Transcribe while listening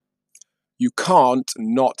You can't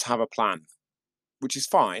not have a plan, which is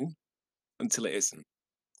fine until it isn't.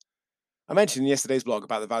 I mentioned in yesterday's blog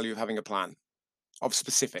about the value of having a plan, of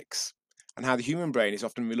specifics, and how the human brain is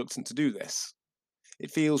often reluctant to do this. It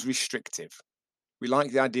feels restrictive. We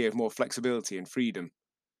like the idea of more flexibility and freedom,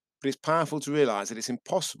 but it's powerful to realize that it's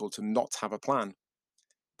impossible to not have a plan.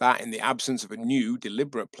 That in the absence of a new,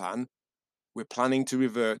 deliberate plan, we're planning to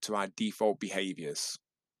revert to our default behaviors,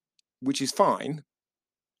 which is fine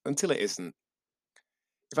until it isn't.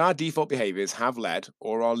 If our default behaviors have led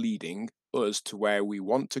or are leading us to where we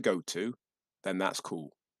want to go to, then that's cool.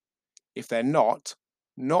 If they're not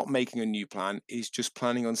making a new plan is just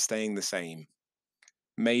planning on staying the same.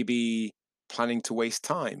 Maybe planning to waste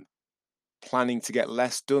time, planning to get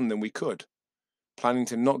less done than we could, planning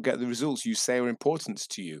to not get the results you say are important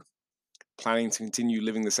to you, planning to continue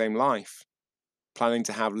living the same life, planning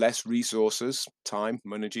to have less resources, time,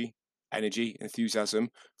 energy, enthusiasm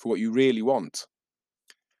for what you really want,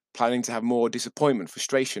 planning to have more disappointment,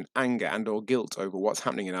 frustration, anger, and or guilt over what's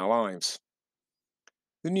happening in our lives.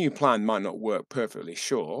 The new plan might not work perfectly,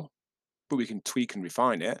 sure, but we can tweak and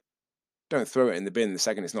refine it. Don't throw it in the bin the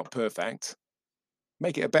second it's not perfect.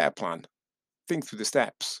 Make it a better plan. Think through the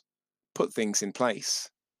steps. Put things in place.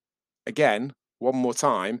 Again, one more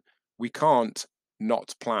time, we can't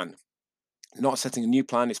not plan. Not setting a new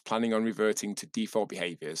plan is planning on reverting to default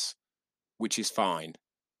behaviors, which is fine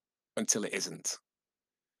until it isn't.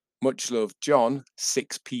 Much love, John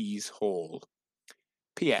 6Ps Hall.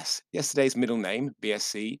 P.S. Yesterday's middle name,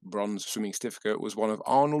 BSc, Bronze Swimming Certificate, was one of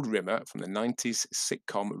Arnold Rimmer from the 90s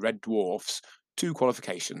sitcom Red Dwarf's 2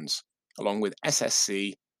 qualifications, along with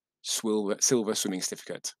SSC, Silver Swimming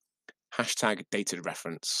Certificate. Hashtag dated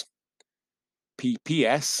reference.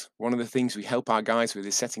 P.S. One of the things we help our guys with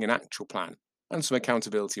is setting an actual plan and some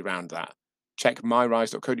accountability around that. Check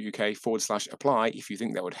myrise.co.uk/apply if you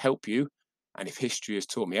think that would help you, and if history has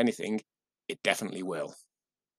taught me anything, it definitely will.